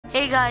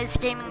Hey guys,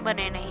 Gaming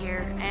Banana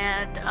here,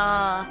 and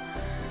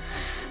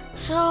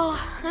so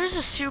there's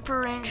a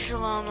super ranged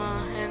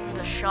llama in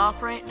the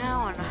shop right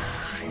now, and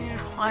you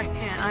know, I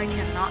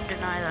cannot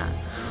deny that.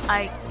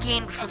 I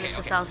gained for this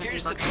 1,000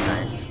 V-Bucks,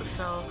 guys.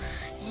 So,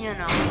 you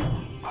know.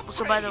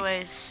 So by the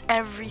way,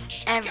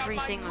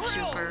 everything with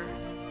super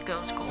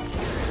goes gold.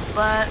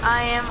 But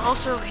I am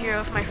also here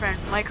with my friend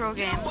Micro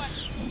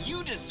Games.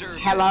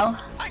 Hello.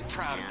 I'm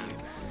proud of you.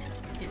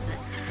 He's it.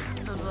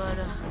 But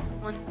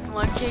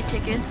 1K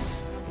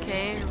tickets.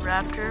 Okay,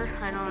 Raptor.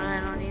 I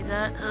don't need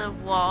that.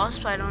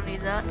 Wasp. I don't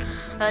need that.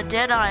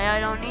 Deadeye. I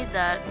don't need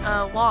that.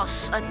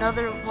 Wasp.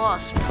 Another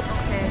Wasp.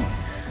 Okay.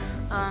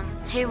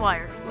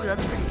 Haywire. Ooh,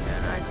 that's pretty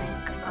good. I think.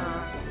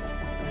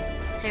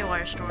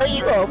 Haywire store. Oh,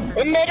 you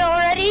opened it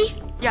already?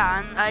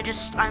 Yeah,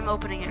 I'm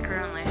opening it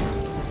currently.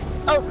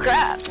 Oh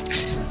crap.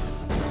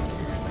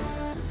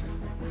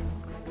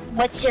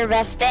 What's your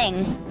best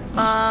thing?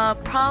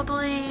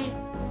 Probably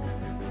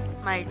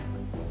my,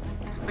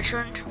 which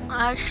one?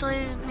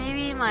 Actually,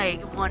 maybe my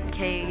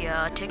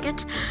 1K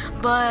ticket.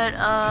 But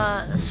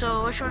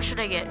so which one should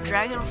I get?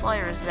 Dragonfly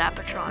or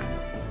Zapatron?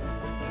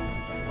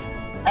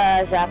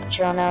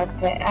 Zapatron.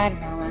 Okay, I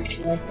don't know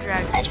actually.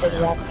 Dragonfly. I suppose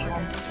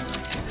Zapatron.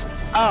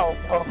 Oh,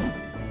 cool.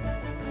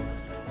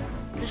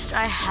 Just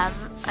that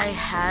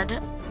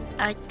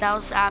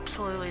was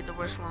absolutely the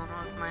worst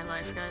llama of my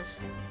life,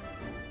 guys.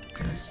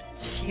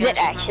 Is it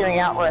actually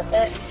not worth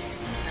it?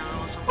 No,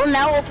 it wasn't. Well,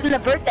 now open the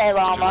birthday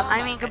llama.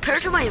 I mean,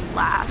 compared to my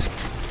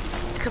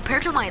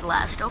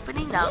last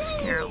opening, that was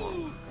terrible.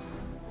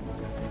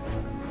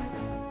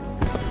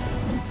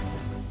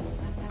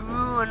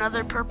 Ooh,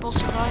 another purple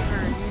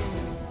survivor.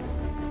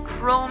 Yeah.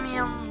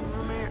 Chromium.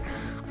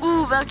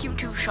 Ooh, vacuum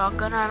tube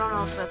shotgun. I don't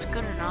know if that's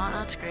good or not.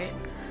 That's great.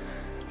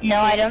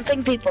 No, I don't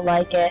think people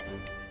like it.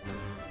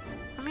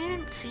 I mean,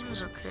 it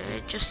seems okay.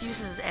 It just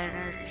uses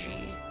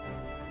energy,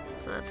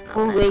 so that's not.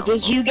 Oh that wait, helpful.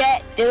 did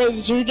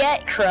you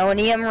get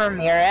Chromium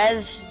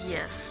Ramirez?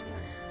 Yes.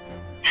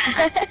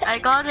 I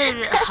got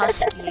a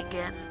husky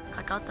again.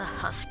 I got the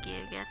husky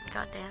again.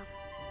 Goddamn.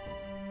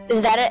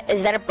 Is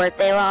that a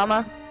birthday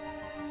llama?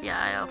 Yeah,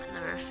 I opened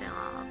the birthday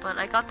llama, but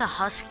I got the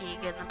husky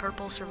again, the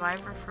purple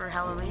survivor for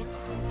Halloween.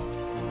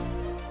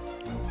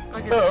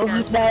 Look at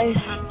this, guys.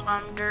 Nice.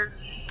 I'm dirt.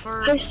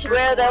 I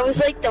swear that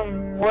was like the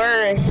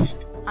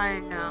worst. I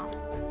know.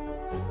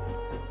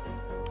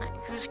 Like,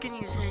 who's gonna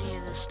use any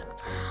of this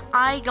stuff?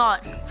 I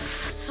got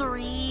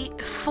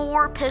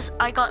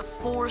I got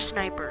 4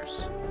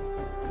 snipers.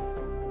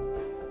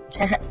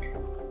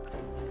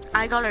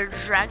 I got a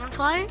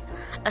dragonfly,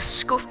 a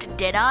scoped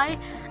deadeye,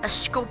 a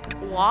scoped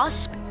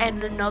wasp,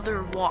 and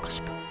another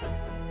wasp.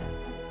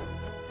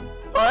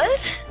 What?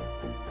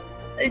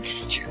 It's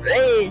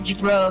strange,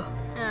 bro.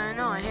 Yeah, I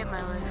know. I hate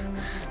my life.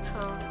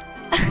 So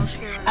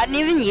I don't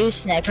even use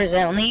snipers.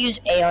 I only use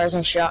ARs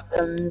and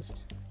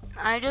shotguns.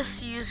 I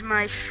just use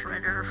my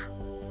shredder.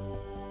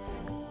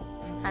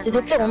 Is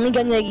it the only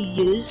gun that you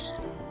use?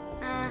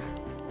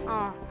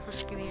 Oh,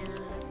 let's give me a...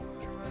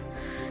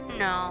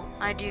 No,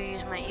 I do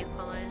use my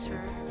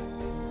equalizer.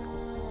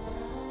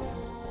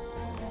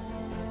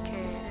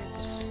 Okay,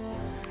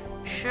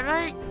 should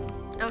I...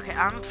 Okay,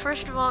 I'm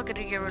first of all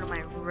gonna get rid of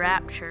my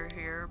Raptor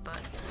here, but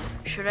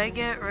should I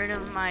get rid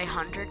of my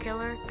Hunter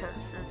Killer?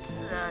 Because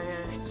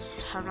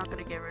I'm not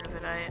gonna get rid of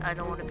it. I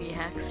don't want to be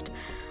hexed.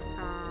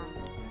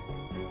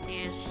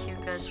 You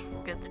guys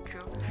will get the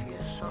joke if you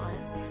saw it.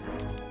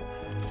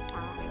 I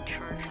don't need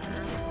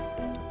charger.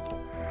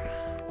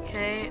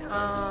 Okay,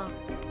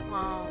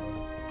 well...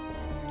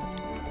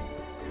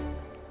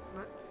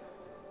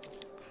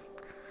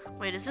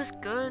 Wait, is this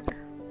good?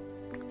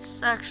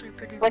 It's actually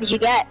pretty good. What did you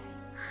get?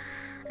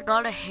 I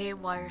got a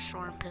Haywire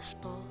Storm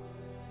pistol.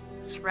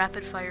 It's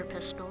rapid fire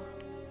pistol.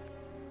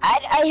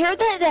 I heard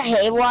that the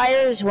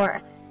Haywires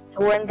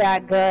weren't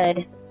that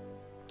good.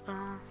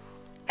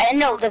 I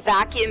know the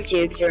vacuum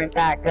tubes aren't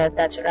that good.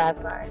 That's what I've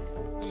heard.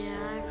 Yeah,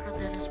 I've heard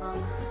that as well.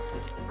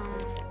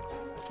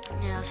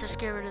 Yeah, let's just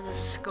get rid of the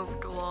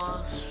scoped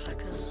wasp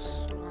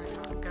because why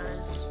not,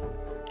 guys?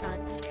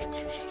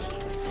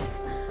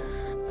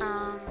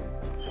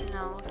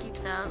 No, we'll keep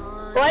that.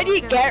 Why do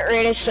you get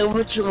rid of so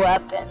much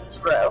weapons,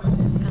 bro?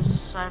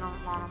 Because I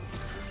don't want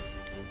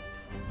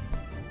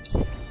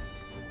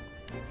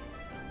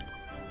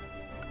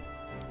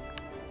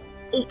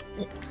them.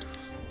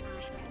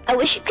 I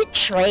wish you could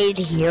trade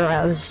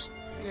heroes.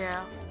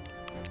 Yeah.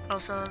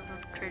 Also,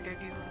 I've traded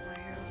you with my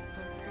heroes.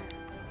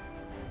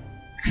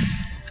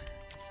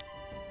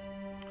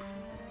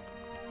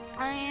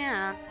 Oh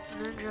yeah,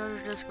 Ninja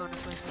just going to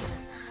slice it.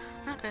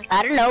 Okay.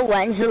 I don't know,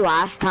 when's the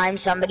last time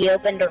somebody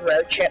opened a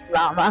road trip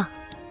llama?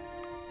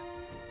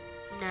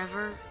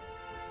 Never.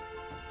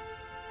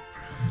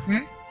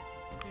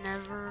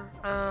 Never.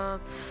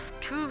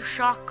 2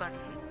 shotgun.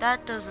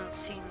 That doesn't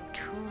seem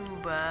too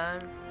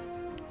bad.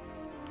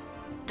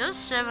 Does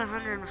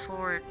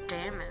 704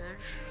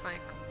 damage,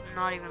 like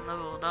not even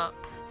leveled up.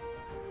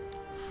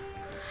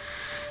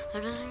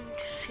 That doesn't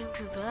seem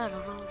too bad. I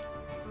don't know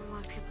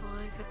why people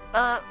like it.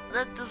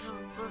 That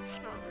doesn't. That's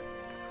not.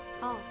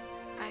 Oh,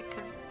 I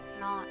could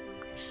not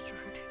increase the I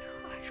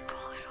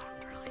don't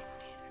really need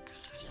it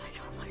because I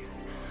don't like it.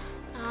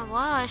 Well,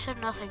 I said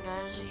nothing,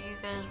 guys. You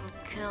guys would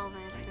kill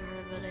me if you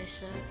heard what I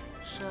said.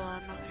 So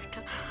I'm not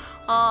gonna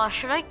tell.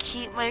 Should I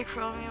keep my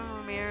Chromium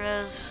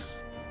Ramirez?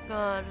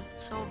 God,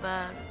 it's so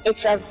bad.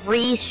 It's a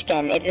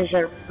reskin. It is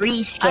a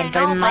reskin,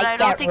 know, but it might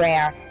get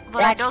rare.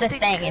 That's the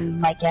think... thing. It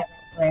might get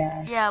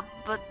rare. Yeah,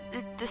 but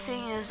the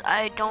thing is,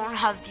 I don't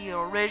have the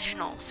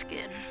original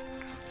skin.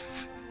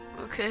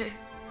 Okay.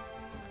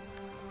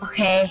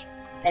 Okay,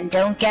 then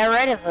don't get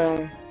rid of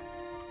him.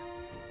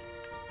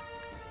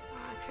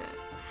 Okay.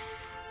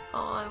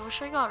 Oh, I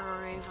wish I got a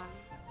Raven.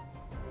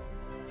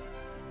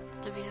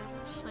 To be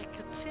honest, like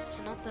it seems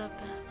not that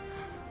bad.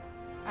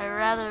 I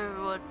rather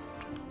would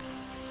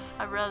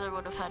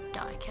have had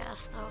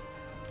diecast though.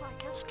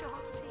 Diecast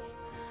Jonesy.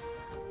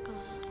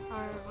 Cause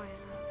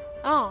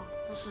oh,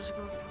 this is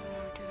good.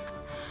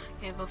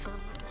 Yeah, but for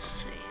let's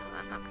see,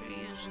 I'm not gonna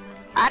use them.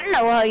 I don't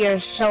know how you're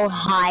so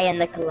high in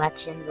the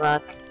collection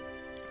book.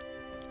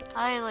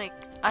 I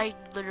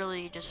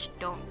literally just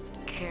don't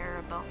care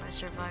about my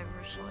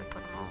survivors, so I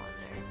put them all in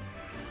there.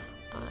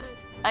 But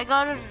I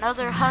got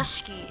another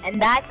husky. And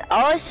that's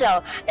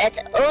also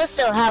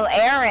how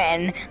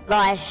Aaron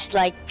lost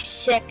like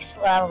 6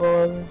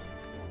 levels.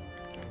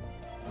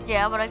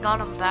 Yeah, but I got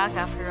him back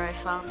after I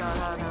found out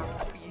how to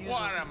use them.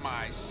 What am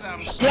I, some...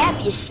 Yeah,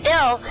 if you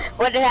still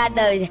would have had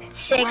those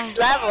 6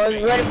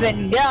 levels, would have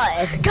been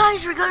good.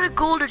 Guys, we got a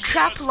golden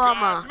trap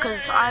llama,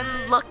 cause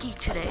I'm lucky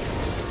today.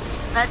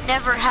 That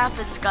never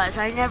happens, guys.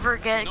 I never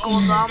get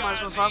gold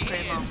llamas with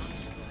upgrade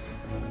llamas.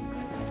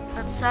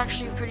 That's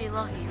actually pretty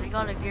lucky. We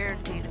got a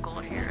guaranteed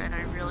gold here, and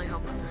I really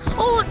hope.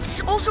 Oh,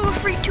 it's also a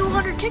free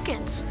 200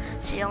 tickets.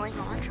 Sailing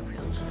on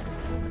attributes.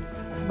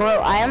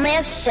 Bro, I only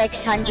have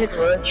 600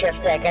 road trip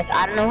tickets.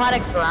 I don't know how to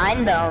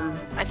grind them.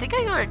 I think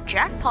I got a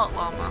jackpot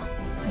llama.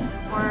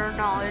 Or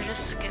no, I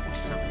just skipped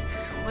some.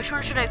 Which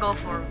one should I go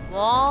for?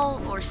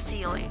 Wall or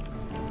ceiling?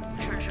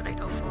 Which one should I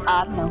go for?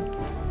 I don't know.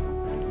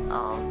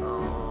 I'll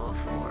go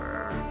for...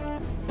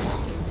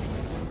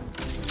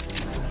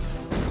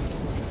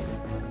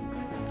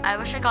 I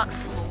wish I got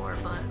floor,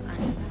 but I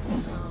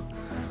didn't, so...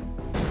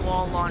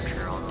 Wall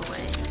launcher all the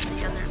way.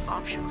 The other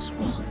option was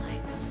wall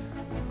lights.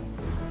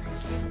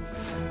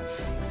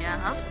 Yeah,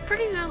 that's a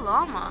pretty good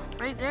llama.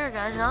 Right there,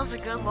 guys. That was a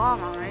good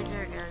llama right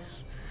there,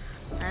 guys.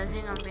 I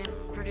think I'm being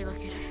pretty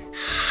lucky.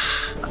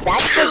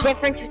 That's the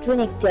difference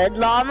between a good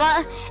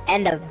llama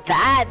and a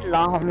bad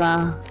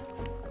llama.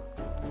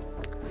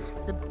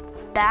 The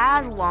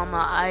bad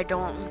llama, I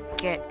don't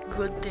get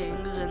good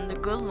things, and the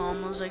good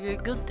llamas, I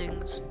get good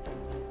things.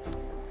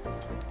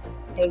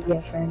 Big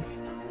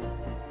difference.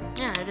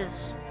 Yeah, it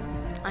is.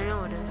 I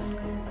know it is.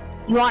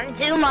 You want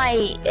to do my?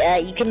 do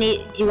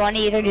you want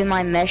to either do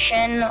my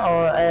mission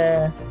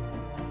or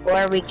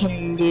we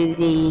can do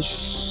the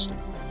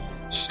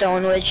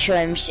Stonewood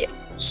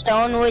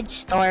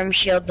Storm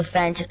Shield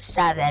Defense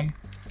 7.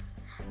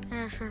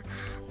 Yeah, sure.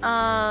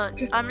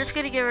 I'm just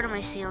gonna get rid of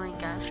my ceiling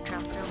gas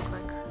trap real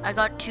quick. I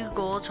got 2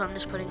 gold, so I'm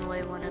just putting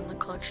away one in the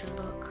collection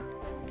book.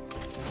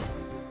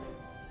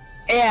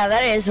 Yeah,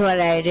 that is what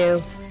I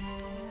do.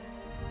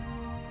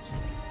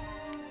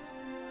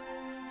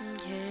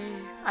 Okay.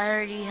 I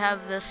already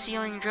have the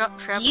ceiling drop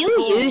trap. Do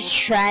you use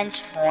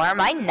transform?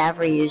 I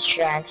never use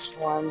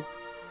transform.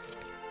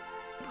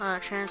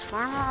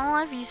 Transform? Oh,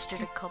 I've used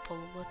it a couple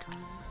of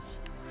times.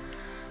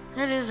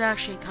 It is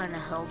actually kind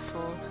of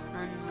helpful,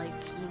 and like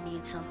you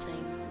need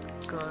something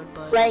good,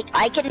 but like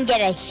I can get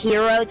a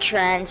hero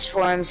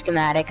transform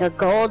schematic, a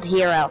gold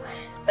hero,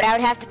 but I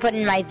would have to put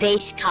in my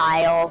base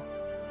Kyle,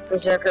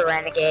 Berserker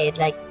Renegade,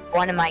 like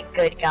one of my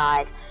good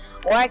guys,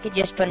 or I could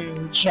just put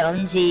in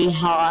Jonesy,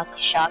 Hawk,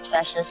 Shock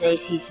Specialist,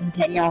 AC,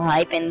 Centennial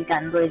Hype, and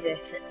Gunblazer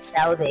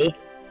Saudi.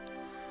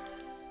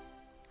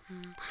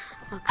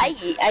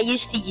 okay. I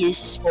used to use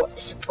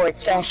support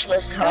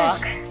specialist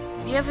Hawk.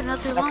 You have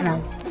another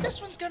llama.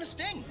 This one's gonna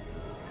sting.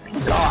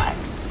 God.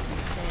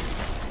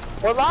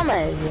 What llama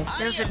is it?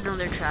 There's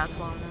another trap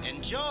llama.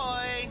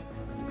 Enjoy.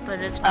 But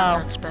it's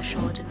not that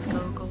special, it didn't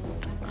go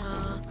gold.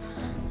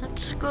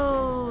 Let's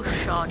go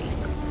shoddy.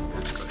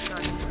 Let's go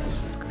shoddy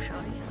first. Let's go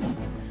shoddy.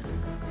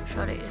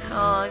 Shoddy.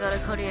 Oh, I got a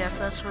Kodiak,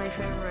 that's my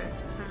favorite.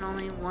 And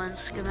only one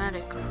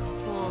schematic.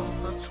 Cool.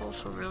 That's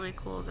also really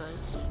cool, guys.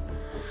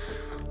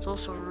 It's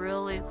also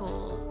really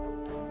cool.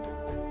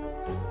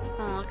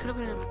 Oh, it could have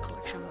been in the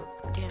collection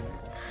book. Damn it.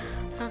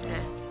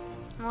 Okay.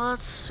 Well,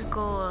 let's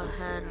go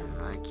ahead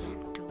and I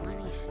can't do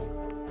anything.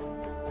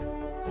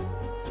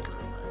 Let's go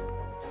ahead.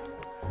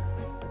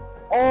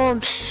 Oh,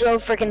 I'm so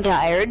freaking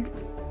tired.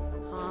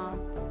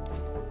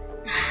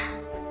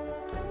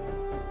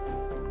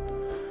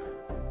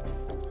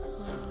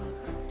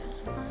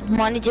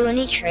 Want to do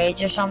any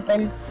trades or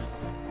something? Sure.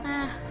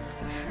 I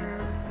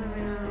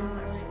mean, I don't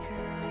really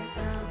care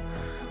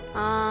right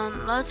now.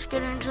 Let's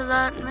get into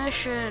that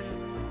mission.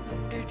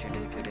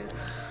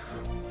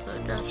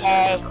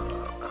 Hey,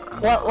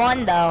 what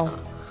one though?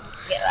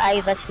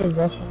 Let's do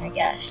this one, I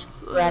guess.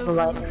 Grab a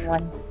lightning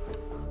one.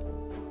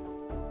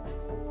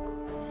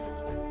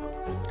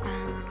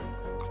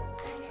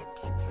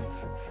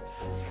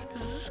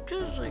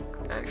 just like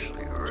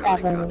actually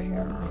really good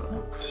here.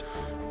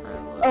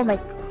 Oh my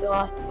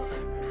god.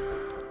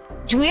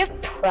 Do we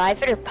have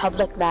private or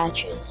public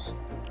matches?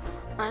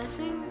 I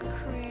think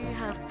we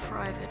have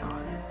private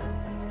on.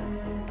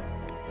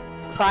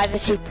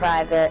 Privacy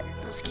private.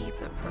 Let's keep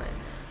it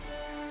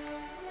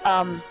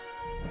private.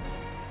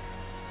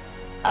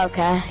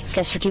 Okay.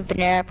 Guess we're keeping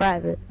it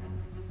private.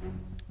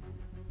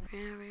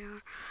 Yeah, we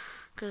are.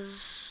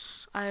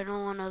 Cause I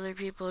don't want other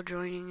people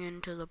joining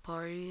into the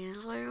party.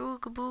 It's like,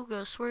 ooga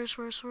booga, swear,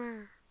 swear,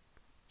 swear.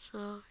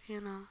 So,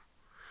 you know.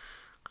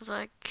 Cause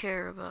I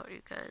care about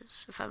you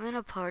guys. If I'm in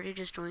a party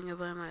just doing it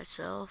by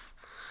myself,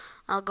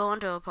 I'll go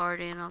into a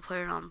party and I'll put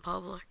it on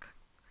public.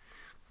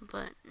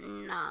 But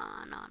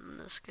nah, not in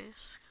this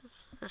case. Cause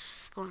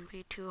this won't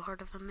be too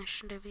hard of a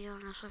mission, to be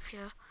honest with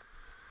you.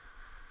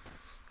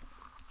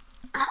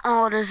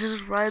 Oh, this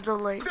is Ride the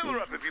Lightning. Fill her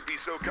up if you'd be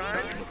so kind.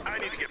 I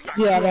need to get back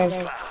Yeah, to it the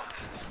is.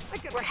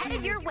 south. We're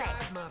headed your way.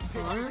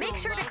 Make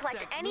sure to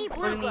collect any What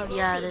do blue you mean, glows.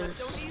 yeah, it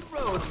is.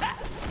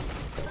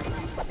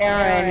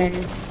 Aaron,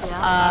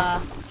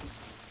 Yeah.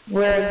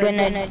 we're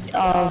gonna,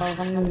 I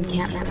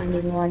can't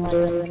remember the one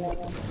doing it.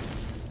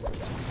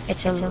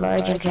 It's a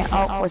large account,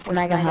 oh, with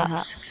mega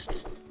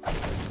husks.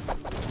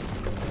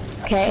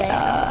 Okay,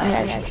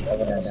 I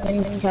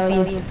didn't tell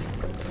you.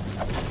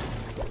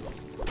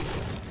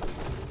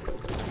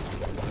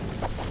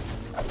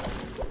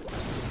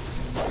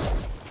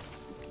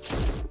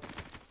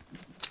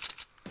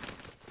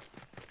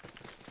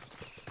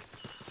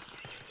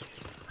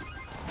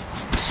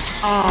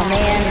 Oh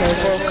man, they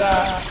woke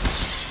up.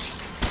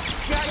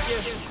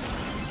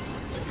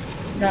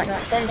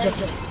 Not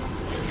sensitive.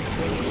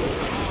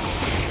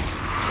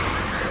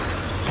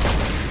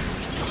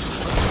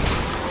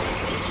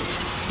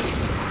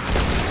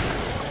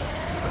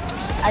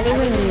 I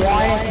didn't even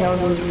want to kill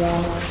these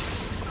guys.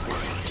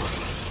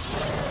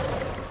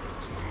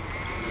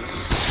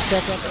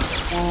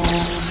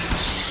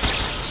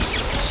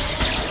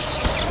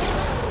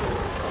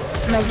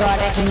 Oh my god,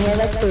 I can hear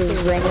like the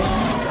ringing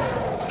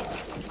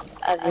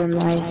of your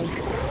mic.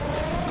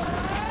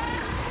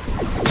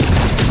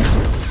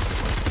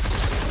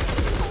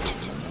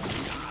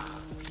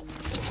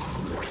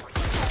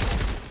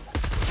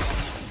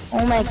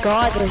 Oh my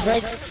god, there's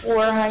like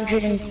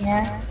 410.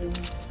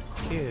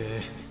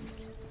 Yeah.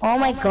 Oh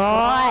my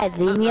god,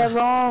 leave me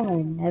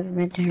alone. Never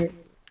meant to hurt.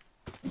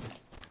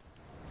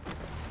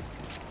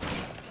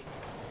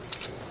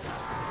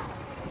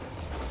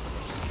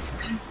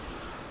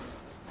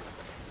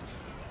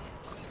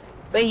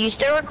 Wait, you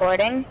still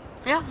recording?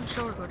 Yeah, I'm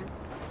still recording.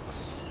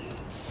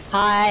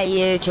 Hi,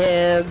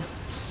 YouTube.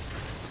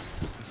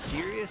 You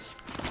serious?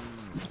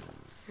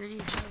 Already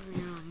have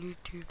me on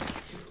YouTube.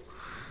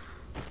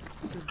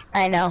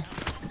 I know.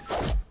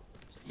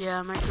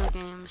 Yeah, micro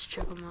games,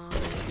 check them out.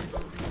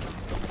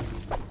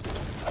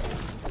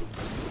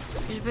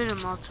 He's been in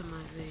lots of my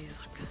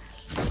videos,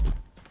 guys.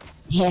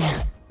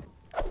 Yeah.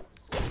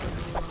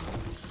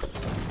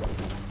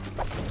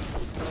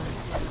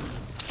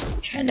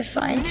 Trying to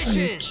find some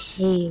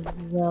cave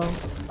though.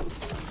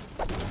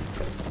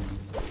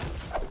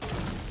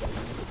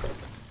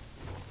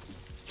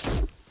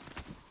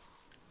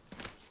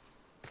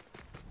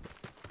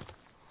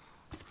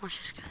 Watch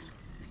this, guys.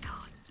 Look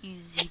how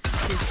easy.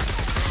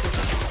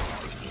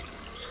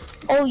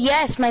 Oh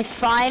yes, my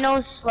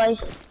final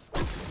slice.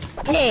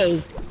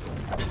 Hey,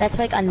 that's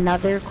like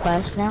another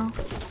quest now.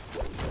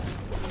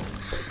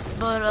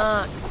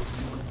 But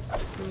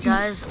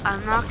guys,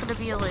 I'm not gonna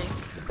be like.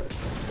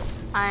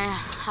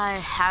 I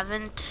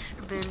haven't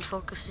been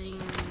focusing.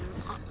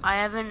 I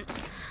haven't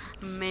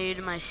made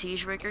my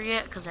siege breaker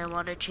yet because I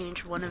want to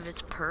change one of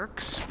its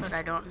perks, but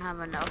I don't have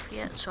enough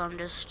yet. So I'm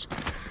just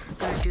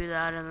gonna do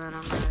that, and then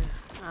I'm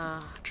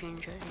gonna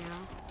change it.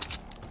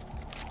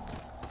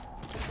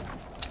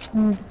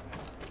 You know.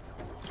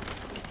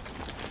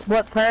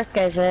 What perk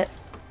is it?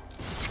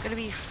 It's gonna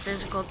be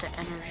physical to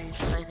energy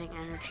because I think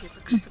energy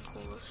looks the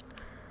coolest.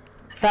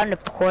 I found a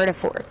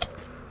porta-fort.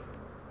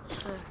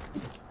 So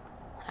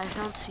I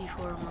found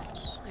C4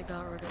 once. I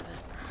got rid of it.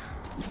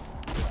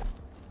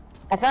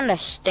 I found a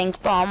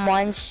stink bomb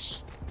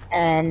once,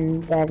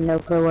 and I have no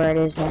clue where it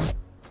is now.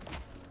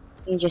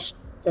 He just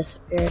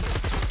disappeared.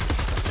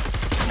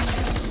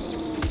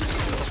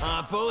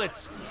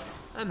 Bullets.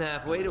 I'm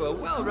halfway to a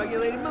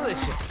well-regulated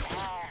militia.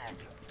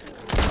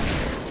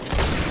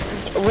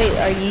 Wait,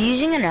 are you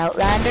using an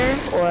Outlander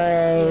or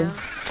a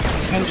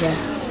Ninja?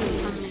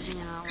 I'm using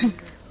an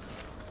Outlander.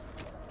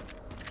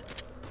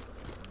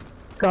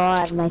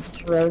 God, my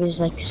throat is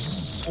like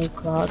so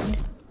clogged.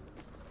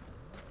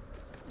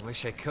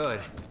 Wish I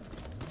could.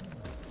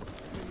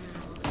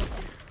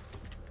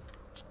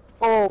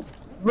 Oh,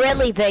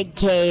 really big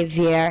cave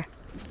here.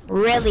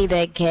 Really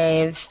big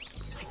cave.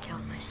 I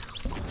killed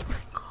myself. Oh my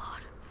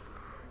god.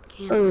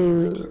 Can't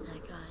Ooh. believe I did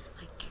that, guys.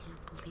 I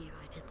can't believe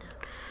I did that.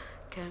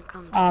 Can't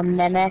come to Chris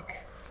Mimic. now.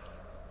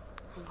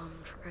 I'm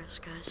coming for Chris,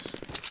 guys.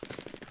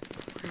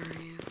 Where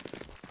are you?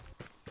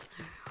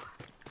 There you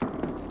are.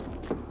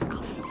 I'm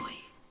coming away.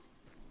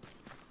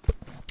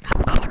 I'm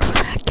going for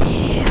that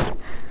cave.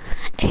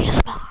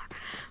 ASMR.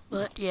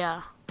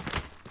 Yeah.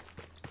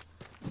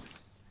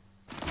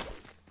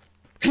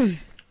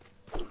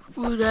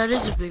 Ooh, that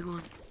is a big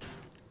one.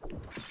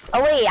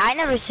 Oh wait, I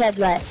never said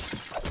let.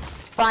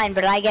 Fine,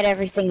 but I get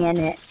everything in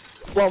it.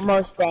 Well,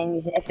 most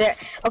things. If there,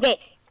 okay,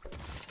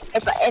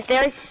 if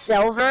there's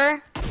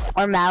silver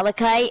or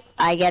malachite,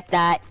 I get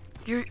that.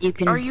 You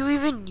can. Are you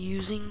even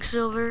using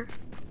silver?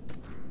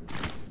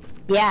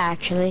 Yeah,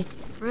 actually,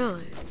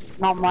 Really?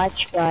 not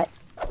much, but.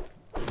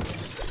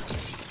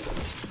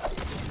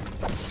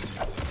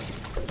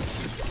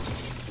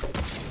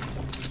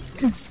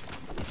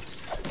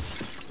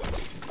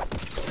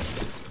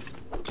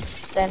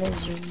 That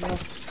is your.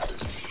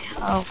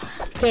 Oh,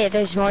 okay.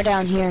 There's more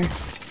down here.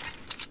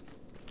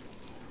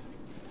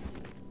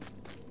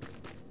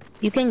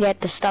 You can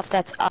get the stuff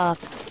that's up.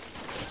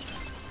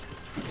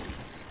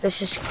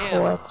 This is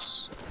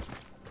quartz.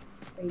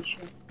 Pretty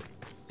sure.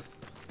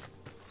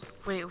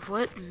 Wait,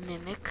 what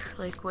mimic?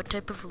 Like, what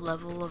type of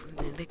level of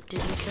mimic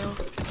did you kill?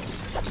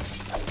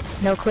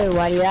 No clue.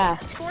 Why do you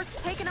ask? Force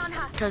taken on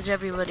hostage. Because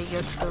everybody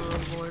gets the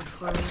reward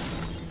for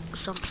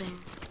something.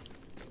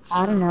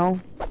 I don't know.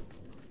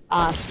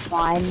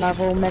 Fine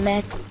level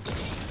mimic.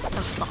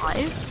 A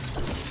 5?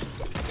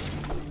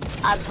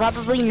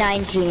 Probably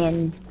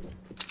 19.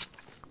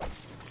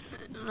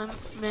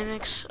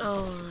 Mimics.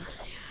 Oh,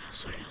 yeah.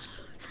 Sorry.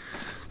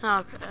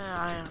 Okay.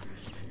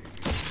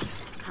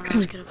 I'm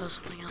asking about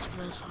something else,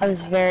 but that's I fine.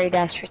 was very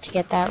desperate to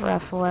get that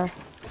ruffler.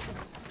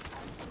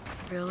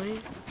 Really?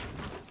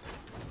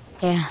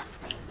 Yeah.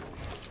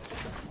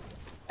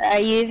 Are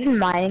you even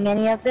mining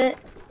any of it?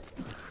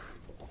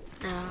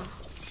 Yeah.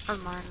 I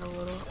mind a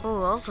little.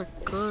 Oh, that was a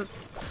good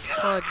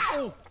fudge.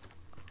 Oh.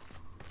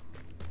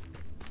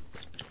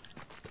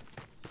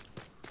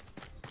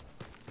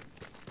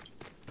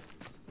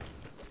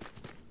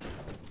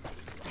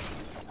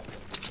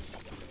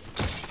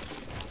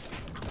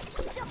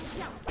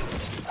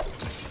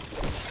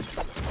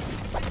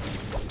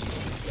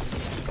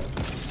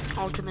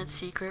 Ultimate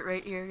secret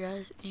right here,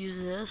 guys. Use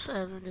this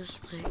and then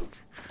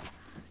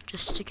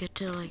just to get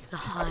to like the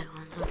high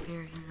ones up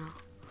here, you know.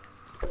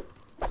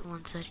 The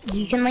ones that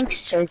You can like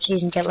search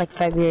these and get like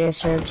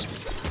Fiberius herbs.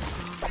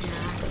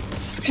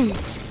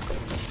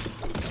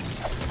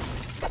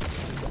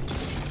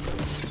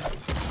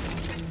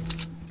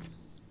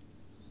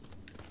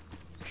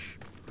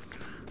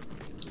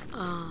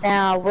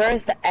 Now,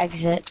 where's the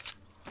exit?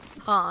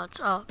 Oh, it's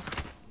up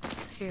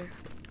here.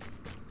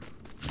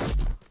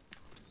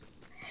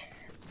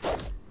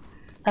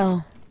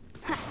 Oh.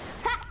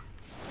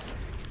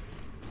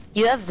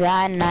 You have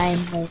that and I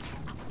like...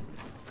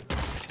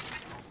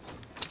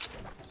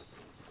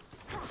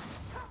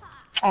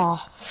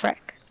 Oh,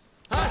 frick.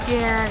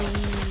 Yeah.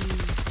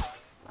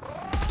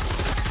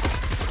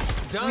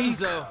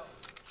 Dunzo.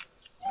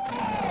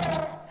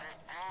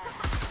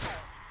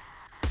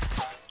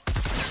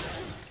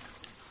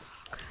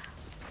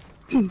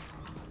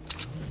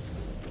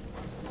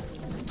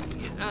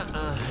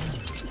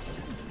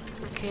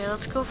 Okay,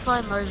 let's go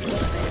find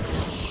Lars's family.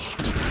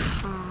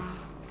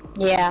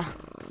 Yeah.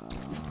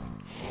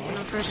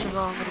 And first of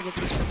all, I'm gonna get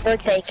these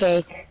Birthday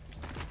cake.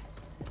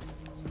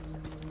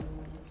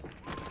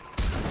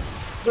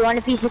 Do you want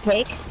a piece of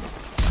cake?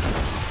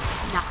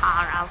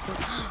 Nah,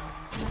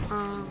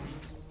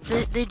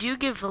 they do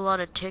give a lot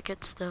of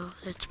tickets though.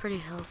 It's pretty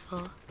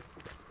helpful.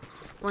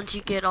 Once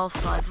you get all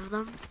 5 of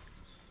them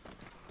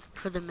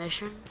for the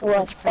mission.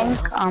 Well, I think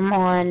I'm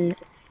on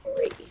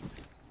 3.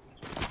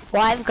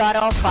 Well, I've got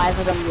all 5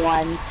 of them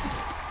once.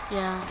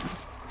 Yeah,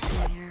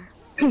 same here.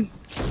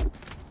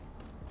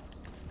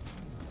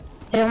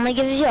 It only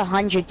gives you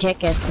 100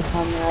 tickets if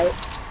I'm right.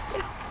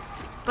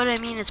 But I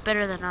mean, it's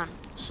better than none,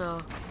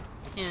 so,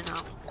 you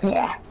know.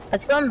 Yeah.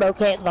 Let's go and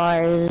locate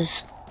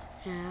Lars.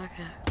 Yeah,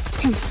 okay.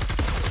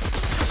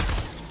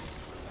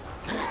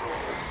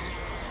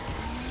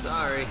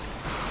 Sorry.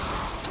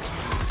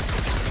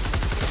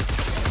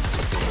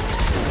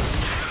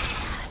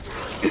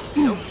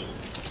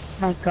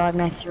 My god,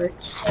 my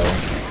throat's so...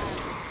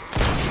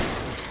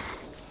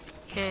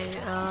 Okay,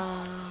 here, what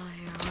am I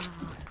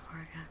looking for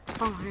again?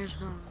 Oh, here's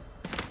some.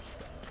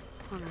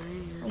 What are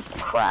these?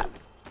 Crap.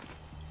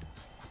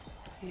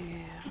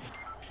 Yeah.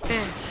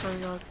 Okay, so we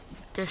got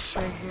this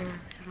right here,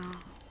 you know.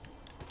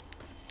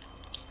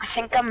 I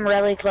think I'm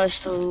really close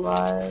to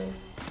Lars.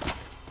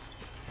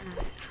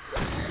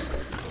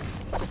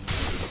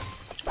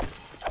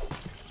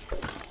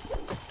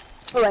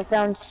 Oh, I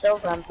found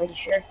silver, I'm pretty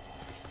sure.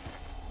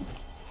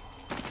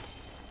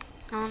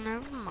 Oh,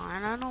 never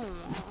mind, I don't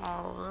want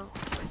all of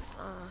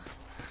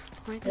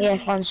them. Yeah, I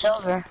found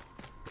silver.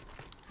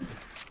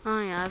 Oh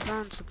yeah, I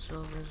found some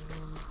silver as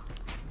well.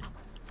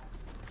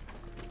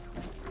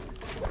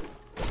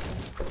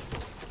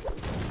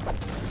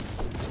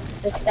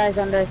 This guy's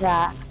under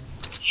attack.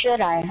 Should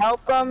I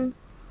help him?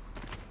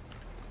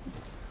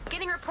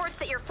 Getting reports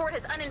that your fort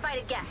has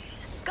uninvited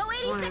guests. Go Wait,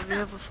 86 we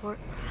have a fort?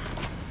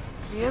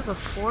 Do you have a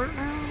fort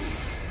now?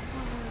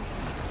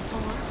 Oh,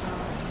 what's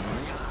that?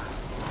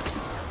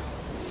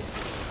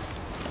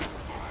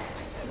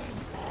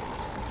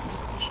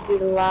 Should be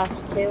the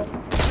last 2.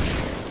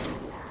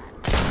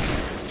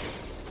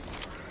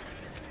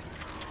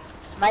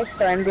 My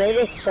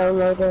Stormblade is so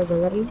low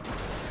durability.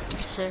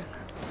 Sick.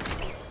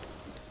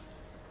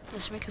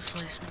 Let's make a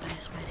slice of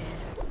nice, my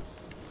dude.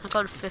 I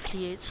got a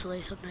 58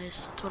 slice of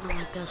nice. It's one of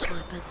my best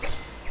weapons.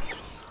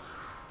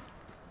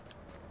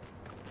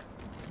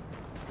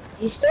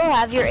 Do you still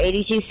have your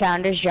 82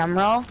 Founders drum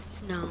roll?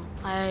 No,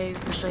 I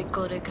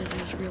recycled it because it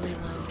was really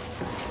low.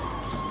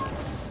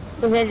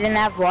 Because it didn't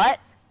have what?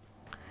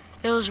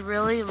 It was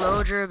really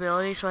low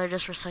durability, so I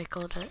just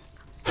recycled it.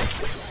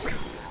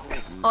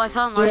 Oh, I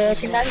found Yeah, I Lars's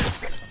think, here.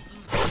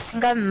 I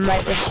think I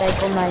might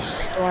recycle my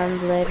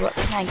Stormblade. What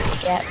can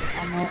I get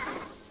from it?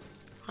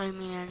 I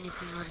mean,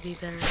 anything would be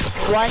better.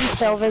 1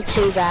 silver,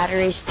 2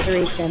 batteries,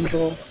 3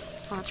 simple.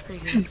 Oh, that's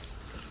pretty good.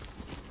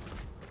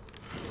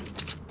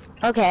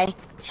 Okay,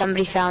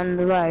 somebody found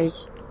the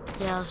rose.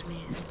 Yeah, that was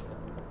me.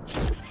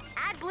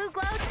 Add blue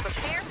glow to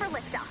prepare for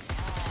liftoff.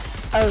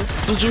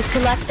 Oh, did you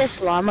collect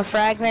this llama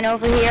fragment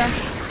over here? No,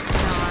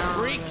 I don't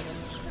know what it is.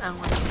 I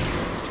want to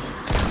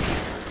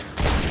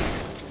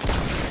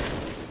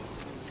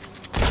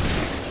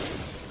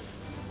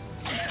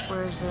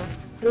Where is it?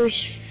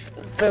 Boost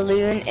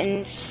balloon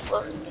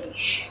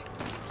inflammation.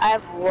 I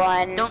have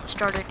 1. Don't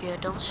start it yet,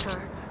 don't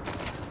start.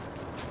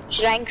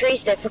 Should I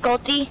increase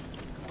difficulty?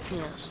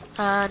 Yes.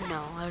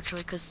 No,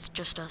 actually, because it's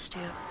just us two.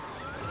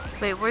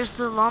 Wait, where's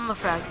the llama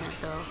fragment,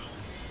 though?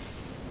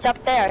 It's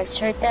up there.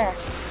 It's right there.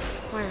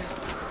 Where?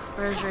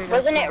 Where is right up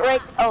Wasn't it there?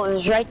 right? Oh, it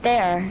was right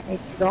there.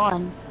 It's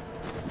gone.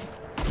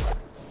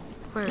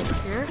 Where?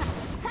 Here?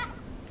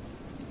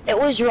 It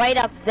was right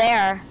up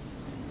there.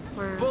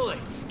 Where?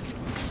 Bullets.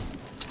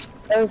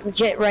 It was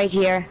legit right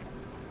here.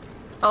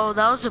 Oh,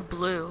 that was a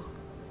blue.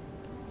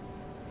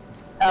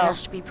 It Oh,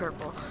 has to be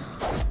purple.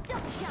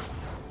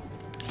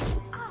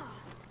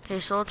 Okay,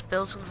 so let's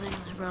build some things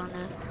around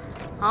it.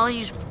 I'll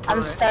use I'm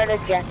bullet. start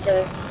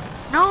objective.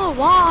 No,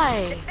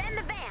 why? Defend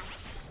the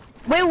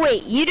van.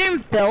 Wait, you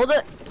didn't build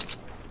it?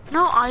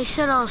 No, I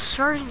said I was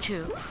starting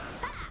to.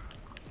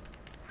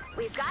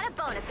 We've got a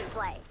bonus in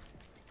play.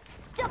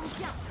 Double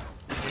jump.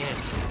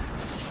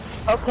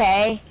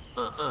 Okay.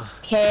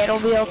 Okay, it'll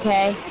be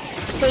okay.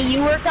 Okay,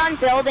 you work on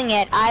building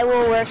it. I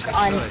will work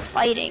on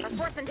fighting.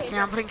 Reinforcement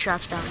Yeah, I'm putting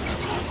traps down.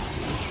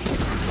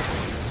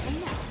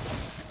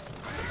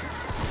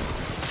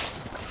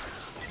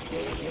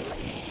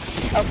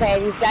 Okay,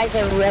 these guys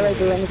are really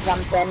doing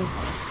something.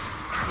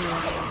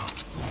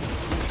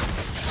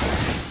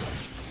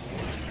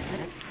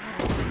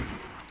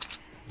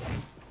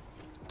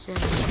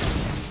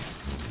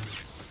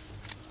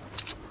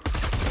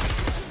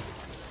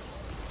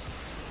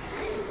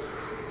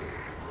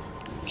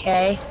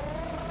 Okay.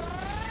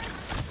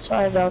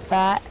 Sorry about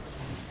that.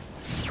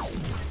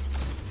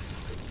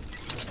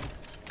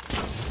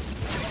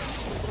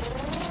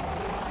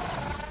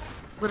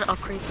 I'm gonna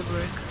upgrade the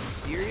brick.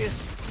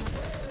 Serious?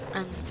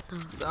 And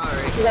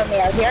Sorry. You got me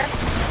out here?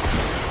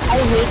 I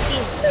hate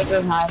these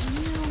bigger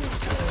husks.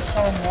 So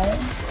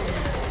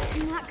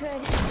annoying. Not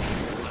good.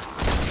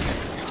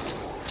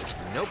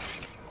 Nope.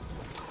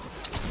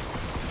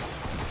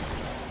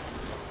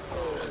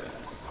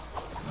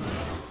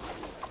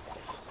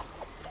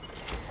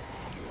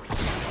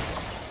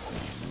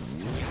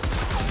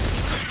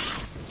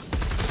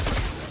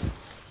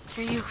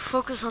 here, you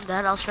focus on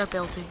that. I'll start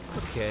building.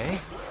 Okay.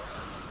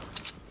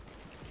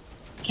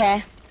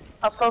 Okay.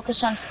 I'll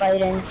focus on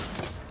fighting.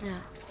 Yeah.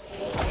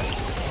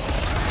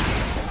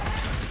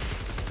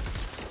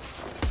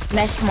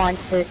 Nest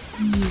monster,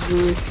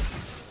 easy.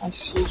 I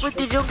see. Wait,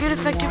 they don't get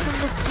affected from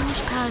the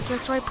boost pads.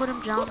 That's why I put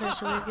them down there,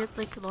 so they get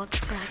like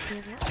launch pad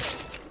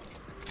damage.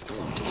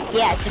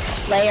 Yeah, it's a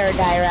player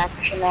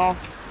directional.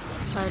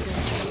 Sorry, dude.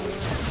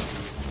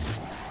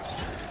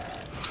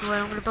 Wait,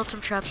 I'm gonna build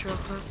some traps real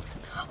quick.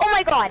 Oh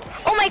my god!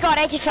 Oh my god,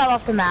 I just fell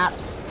off the map.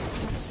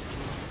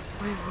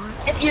 Wait,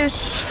 what? If you're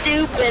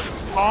stupid,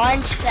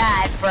 launch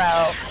pad,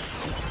 bro.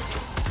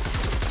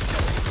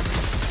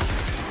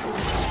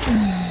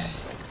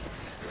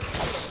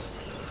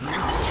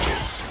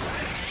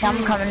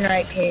 I'm coming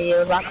right to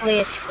you. Luckily,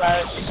 it's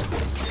close.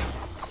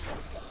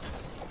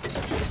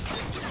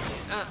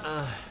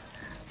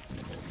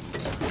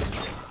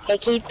 Okay,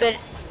 keep it.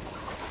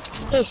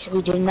 Okay, so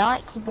we do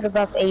not keep it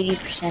above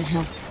 80%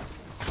 health.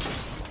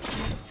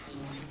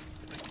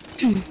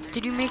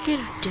 Did you make it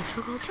a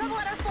difficulty? Trouble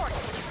at our fort.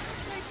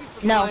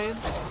 No.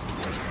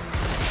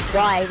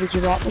 Why? Did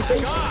you want me to?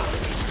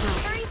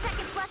 30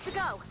 seconds left to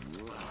go.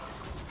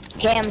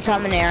 Okay, I'm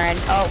coming, Aaron.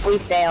 Oh, we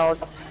failed.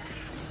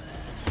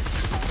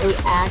 We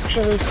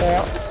actually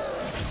failed.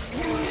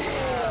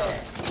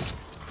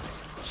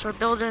 Start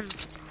building.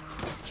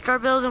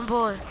 Start building,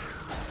 boy.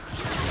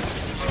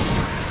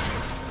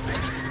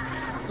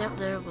 Yep,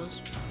 there it was.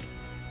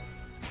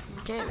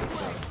 Okay,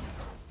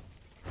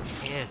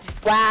 Can't.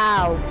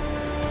 Wow.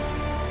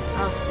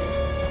 that was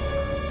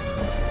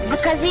amazing.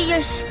 Because of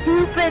your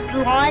stupid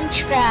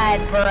launch pad,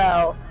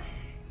 bro.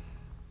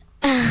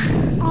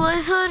 Well, I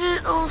thought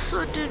it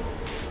also did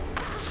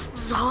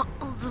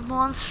the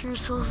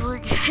monsters, so I was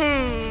like,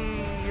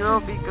 hey, that'll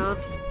be good.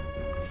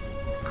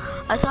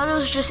 I thought it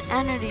was just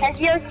entities. That's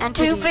your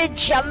stupid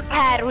jump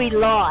pad we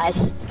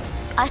lost.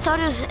 I thought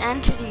it was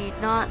entity,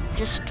 not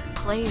just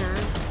player.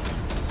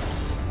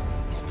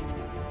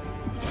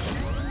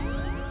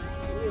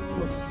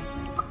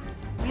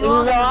 You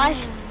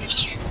Lost.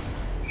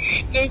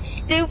 You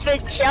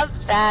stupid jump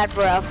pad,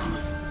 bro.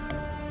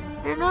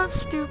 You're not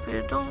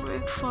stupid. Don't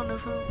make fun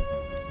of him.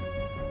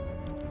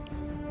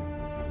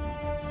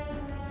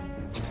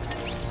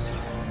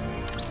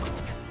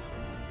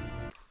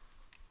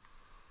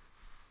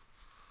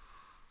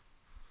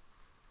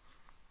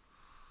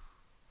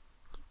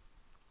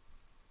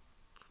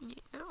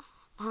 Yeah.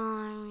 I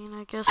mean,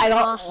 I guess I we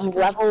got lost.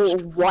 level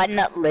 1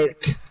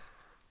 loot.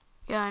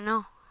 Yeah, I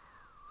know.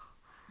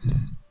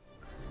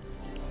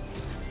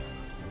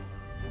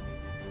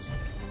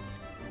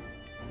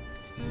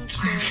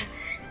 Okay.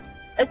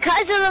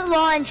 Because of the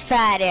launch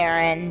pad,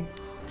 Aaron.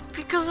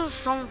 Because of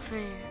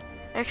something.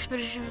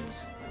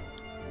 Expeditions.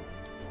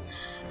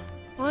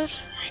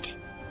 What?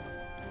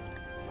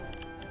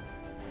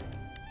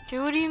 Okay,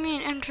 what do you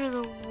mean enter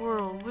the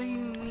world? What do you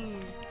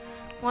mean?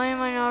 Why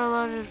am I not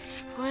allowed to...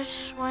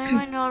 What? Why am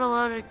I not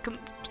allowed to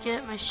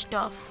get my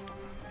stuff?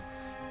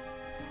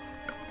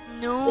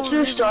 No. Let's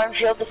do storm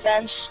shield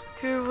defense.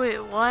 Here, wait.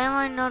 Why am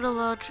I not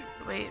allowed to...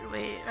 Wait.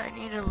 I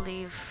need to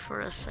leave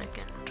for a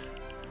second.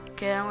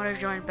 Okay, I'm gonna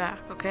join back,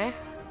 okay?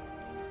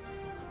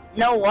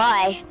 No,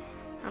 why?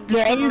 I'm just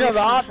You're gonna in the leave for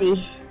a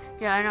lobby.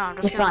 Yeah, I know. I'm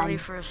just You're gonna fine.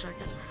 leave for a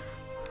second.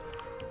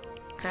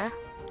 Okay?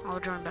 I'll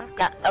join back.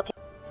 No, okay.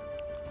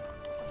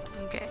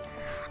 Okay.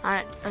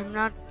 I'm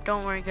not...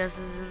 Don't worry, guys.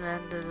 This isn't the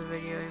end of the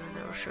video, even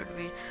though it should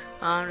be.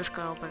 I'm just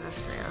gonna open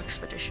this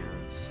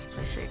expeditions.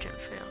 Please say didn't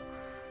fail.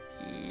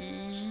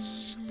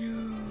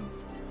 No.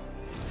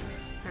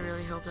 I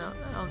really hope that...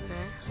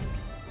 Okay.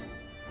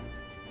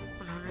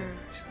 100...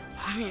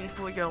 I mean,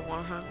 we got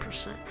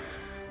 100%.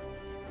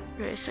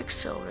 Okay, 6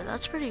 silver.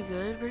 That's pretty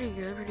good. Pretty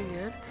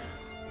good.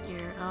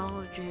 Here,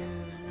 I'll do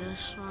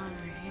this one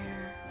right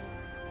here.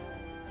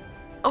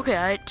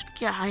 Okay,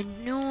 yeah, I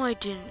know I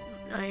didn't.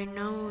 I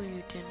know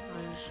you didn't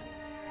lose.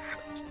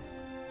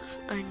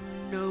 I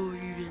know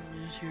you didn't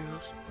lose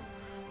heroes.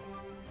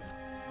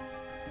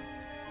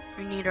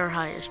 We need our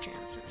highest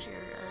chances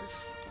here,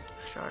 guys.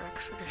 Start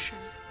expedition.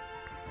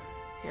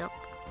 Yep.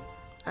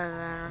 And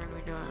then we're gonna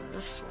be doing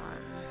this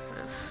one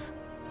with.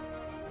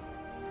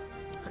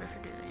 What if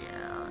we do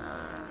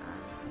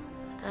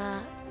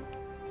that?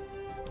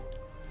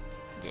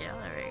 Yeah,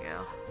 there we go.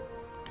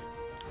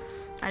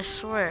 I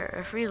swear,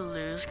 if we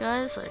lose,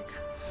 guys, like,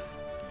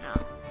 no.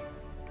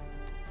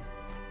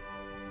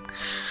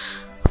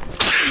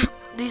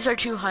 These are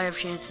too high of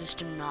chances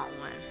to not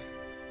win.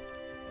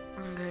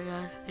 Okay,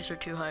 guys, these are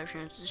too high of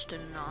chances to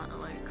not,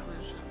 like,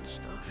 lose and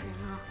stuff, you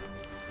know?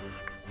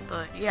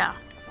 But, yeah,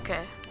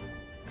 okay.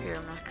 Here,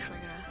 I'm actually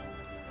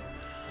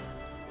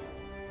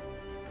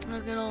gonna...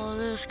 Look at all of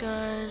this,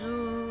 guys.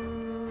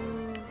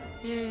 Ooh,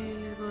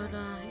 yay, but,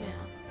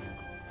 yeah.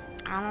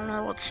 I don't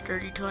know what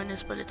sturdy twin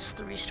is, but it's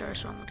 3 stars,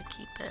 so I'm gonna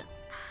keep it.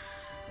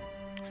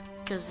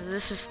 Because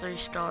this is 3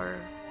 star,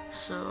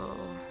 so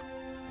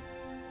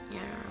yeah.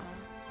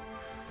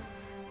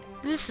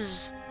 This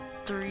is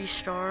 3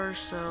 stars,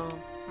 so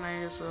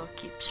might as well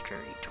keep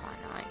sturdy twin.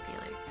 It might be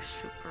like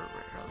super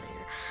rare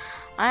later.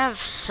 I have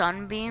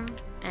sunbeam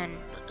and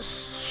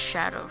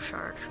shadow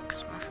shard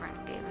because my friend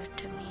gave it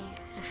to me.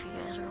 If you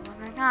guys are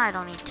wondering, I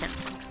don't need 10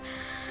 things.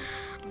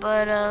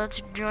 But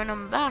let's join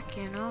them back,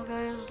 you know,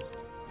 guys.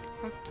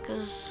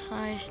 Because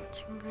I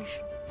think we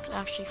should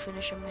actually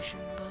finish a mission,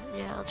 but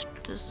yeah, let's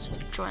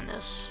just join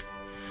this.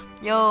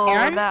 Yo,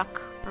 Aaron?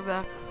 we're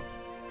back.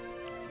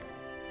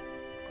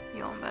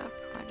 Yo, I'm back.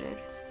 I did.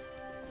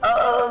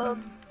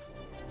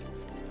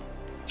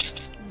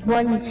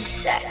 1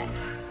 sec.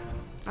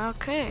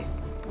 Okay.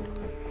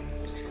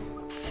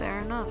 Fair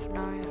enough.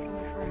 Now we have to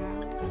wait for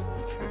him.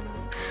 Fair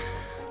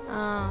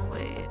enough.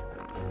 Wait.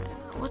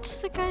 What's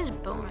the guy's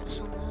bonus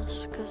on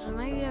this? Because it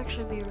might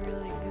actually be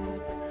really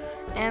good.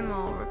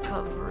 Ammo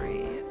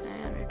recovery,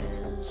 and it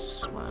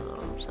is one of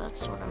those.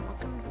 That's what I'm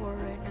looking for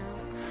right now.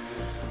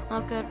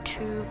 I've got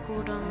 2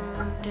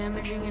 cooldown.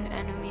 Damaging an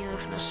enemy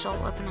with an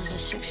assault weapon has a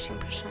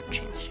 16%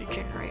 chance to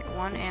generate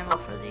 1 ammo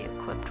for the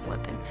equipped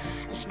weapon.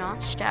 It's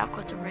not stacked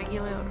with the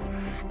regular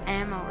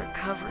ammo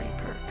recovery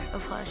perk.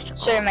 Applies to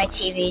Sorry, all my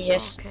classes. TV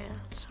just... Okay,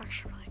 that's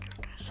actually really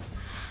good, guys.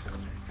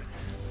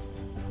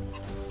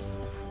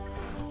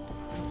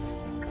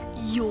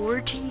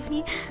 Your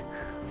TV?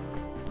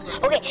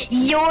 Okay,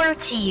 your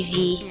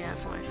TV. Yeah,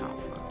 that's what I thought.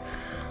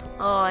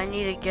 Oh, I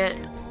need to get...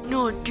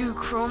 No, dude,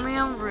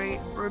 Chromium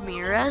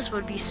Ramirez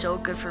would be so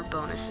good for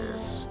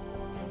bonuses.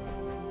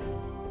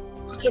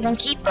 Okay, then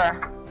keep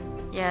her.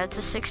 Yeah, it's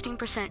a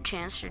 16%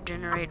 chance to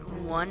generate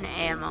 1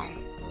 ammo.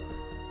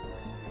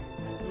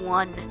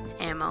 1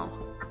 ammo.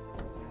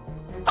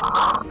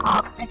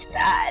 That's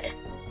bad.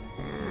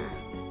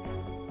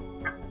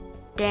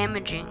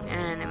 Damaging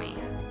an enemy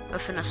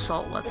with an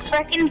assault weapon.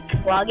 Freaking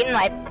plug in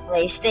my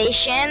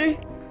PlayStation.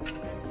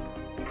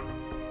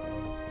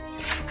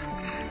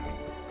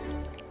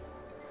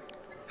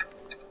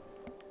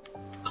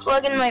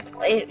 Plug in my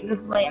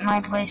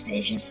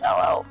PlayStation fell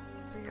out.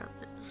 We got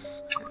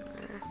this in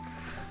there.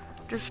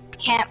 Just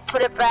Can't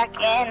put it back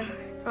in.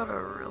 got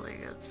a really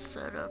good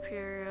setup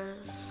here,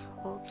 guys.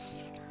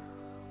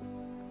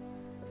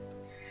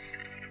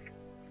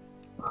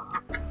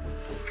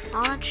 I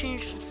want to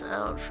change this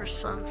out for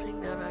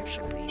something that would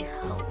actually be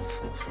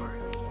helpful for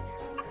me.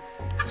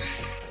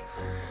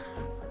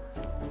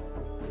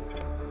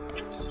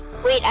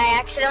 Wait, I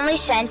accidentally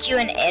sent you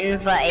an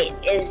invite.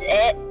 Is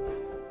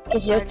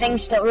your thing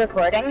still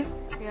recording?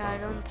 Yeah,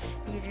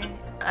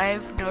 I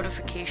have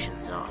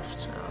notifications off,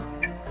 so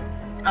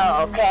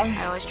Oh, okay.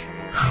 I always turn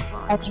it off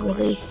on. That's a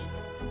relief.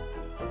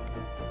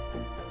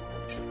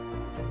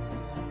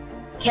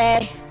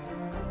 Okay.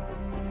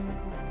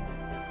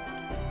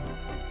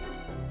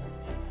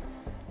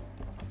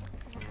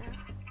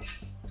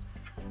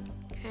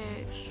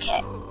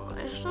 Okay, so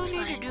I still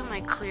need to do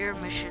my clear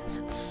missions.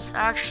 It's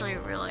actually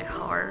really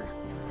hard.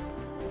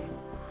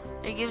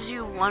 It gives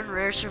you 1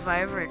 rare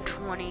survivor and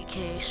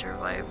 20k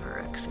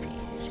survivor XP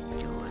to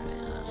do it.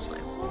 It's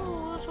like,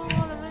 whoa, that's a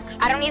lot of XP.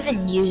 I don't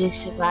even use a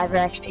survivor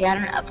XP. I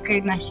don't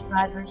upgrade my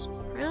survivors.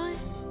 Really?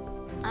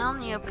 I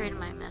only upgrade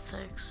my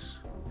mythics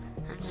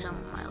and some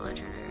of my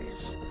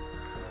legendaries.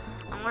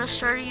 I'm gonna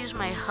start to use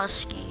my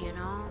husky, you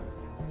know?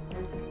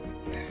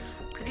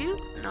 Could you?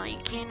 No, you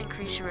can't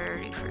increase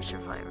rarity for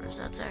survivors.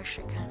 That's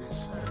actually kind of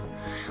sad.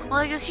 Well,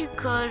 I guess you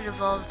could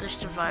evolve the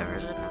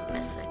survivors in a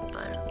mythic,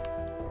 but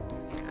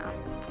you know.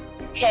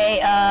 Okay,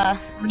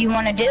 what do you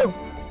want to do?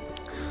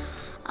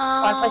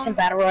 Want to play some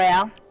Battle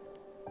Royale?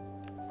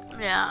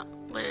 Yeah,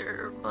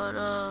 later. But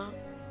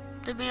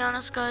to be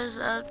honest, guys,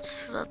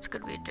 that's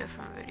gonna be a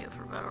different video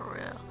for Battle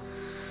Royale.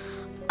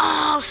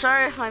 Oh,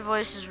 sorry if my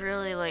voice is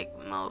really like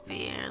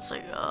mopey and it's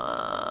like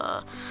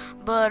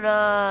but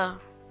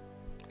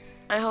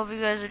I hope you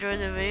guys enjoyed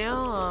the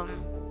video.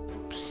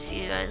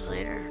 See you guys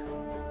later.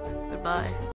 Goodbye.